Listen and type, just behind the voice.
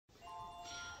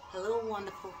Hello,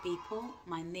 wonderful people.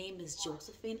 My name is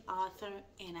Josephine Arthur,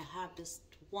 and I have this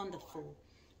wonderful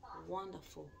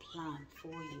plan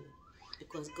for you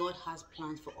because God has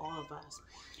plans for all of us,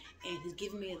 and He's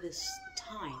given me this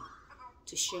time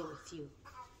to share with you.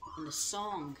 And the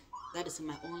song that is in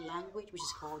my own language, which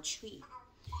is called Tree,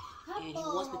 and He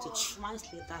wants me to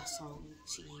translate that song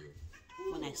to you.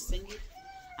 When I sing it,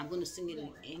 I'm going to sing it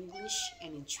in English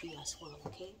and in Tree as well,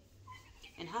 okay?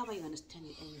 And however you understand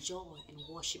it, enjoy and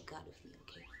worship God with me,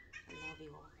 okay? I love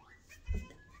you all.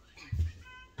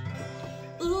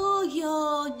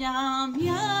 Uyo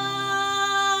nyamya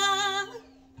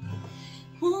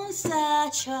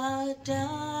unsachada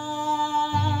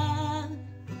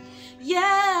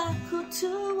ya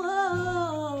kutuo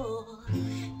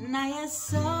na ya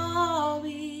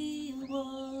sorry wo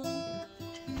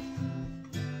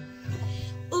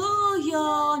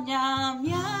uyo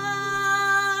nyamya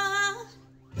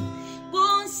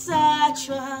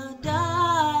unsachada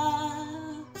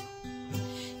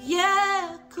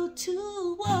ya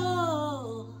kutuo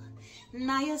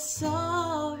na ya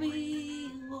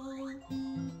sorry wo.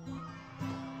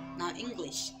 Now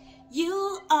English.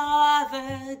 You are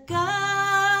the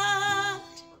God,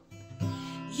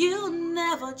 you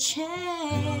never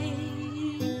change.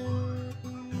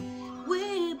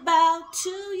 We bow to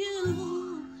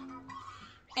you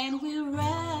and we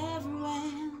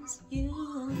reverence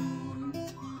you.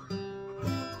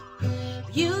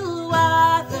 You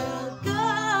are the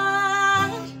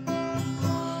God,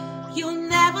 you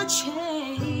never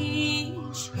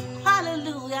change.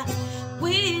 Hallelujah.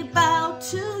 We bow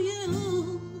to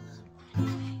you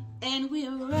and we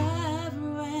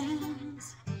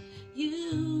reverence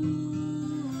you.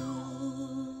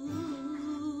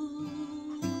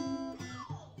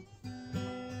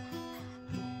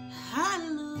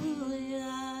 Hallelujah.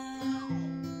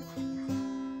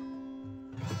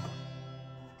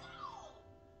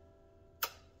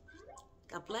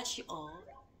 God bless you all.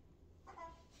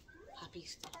 Happy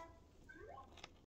Easter.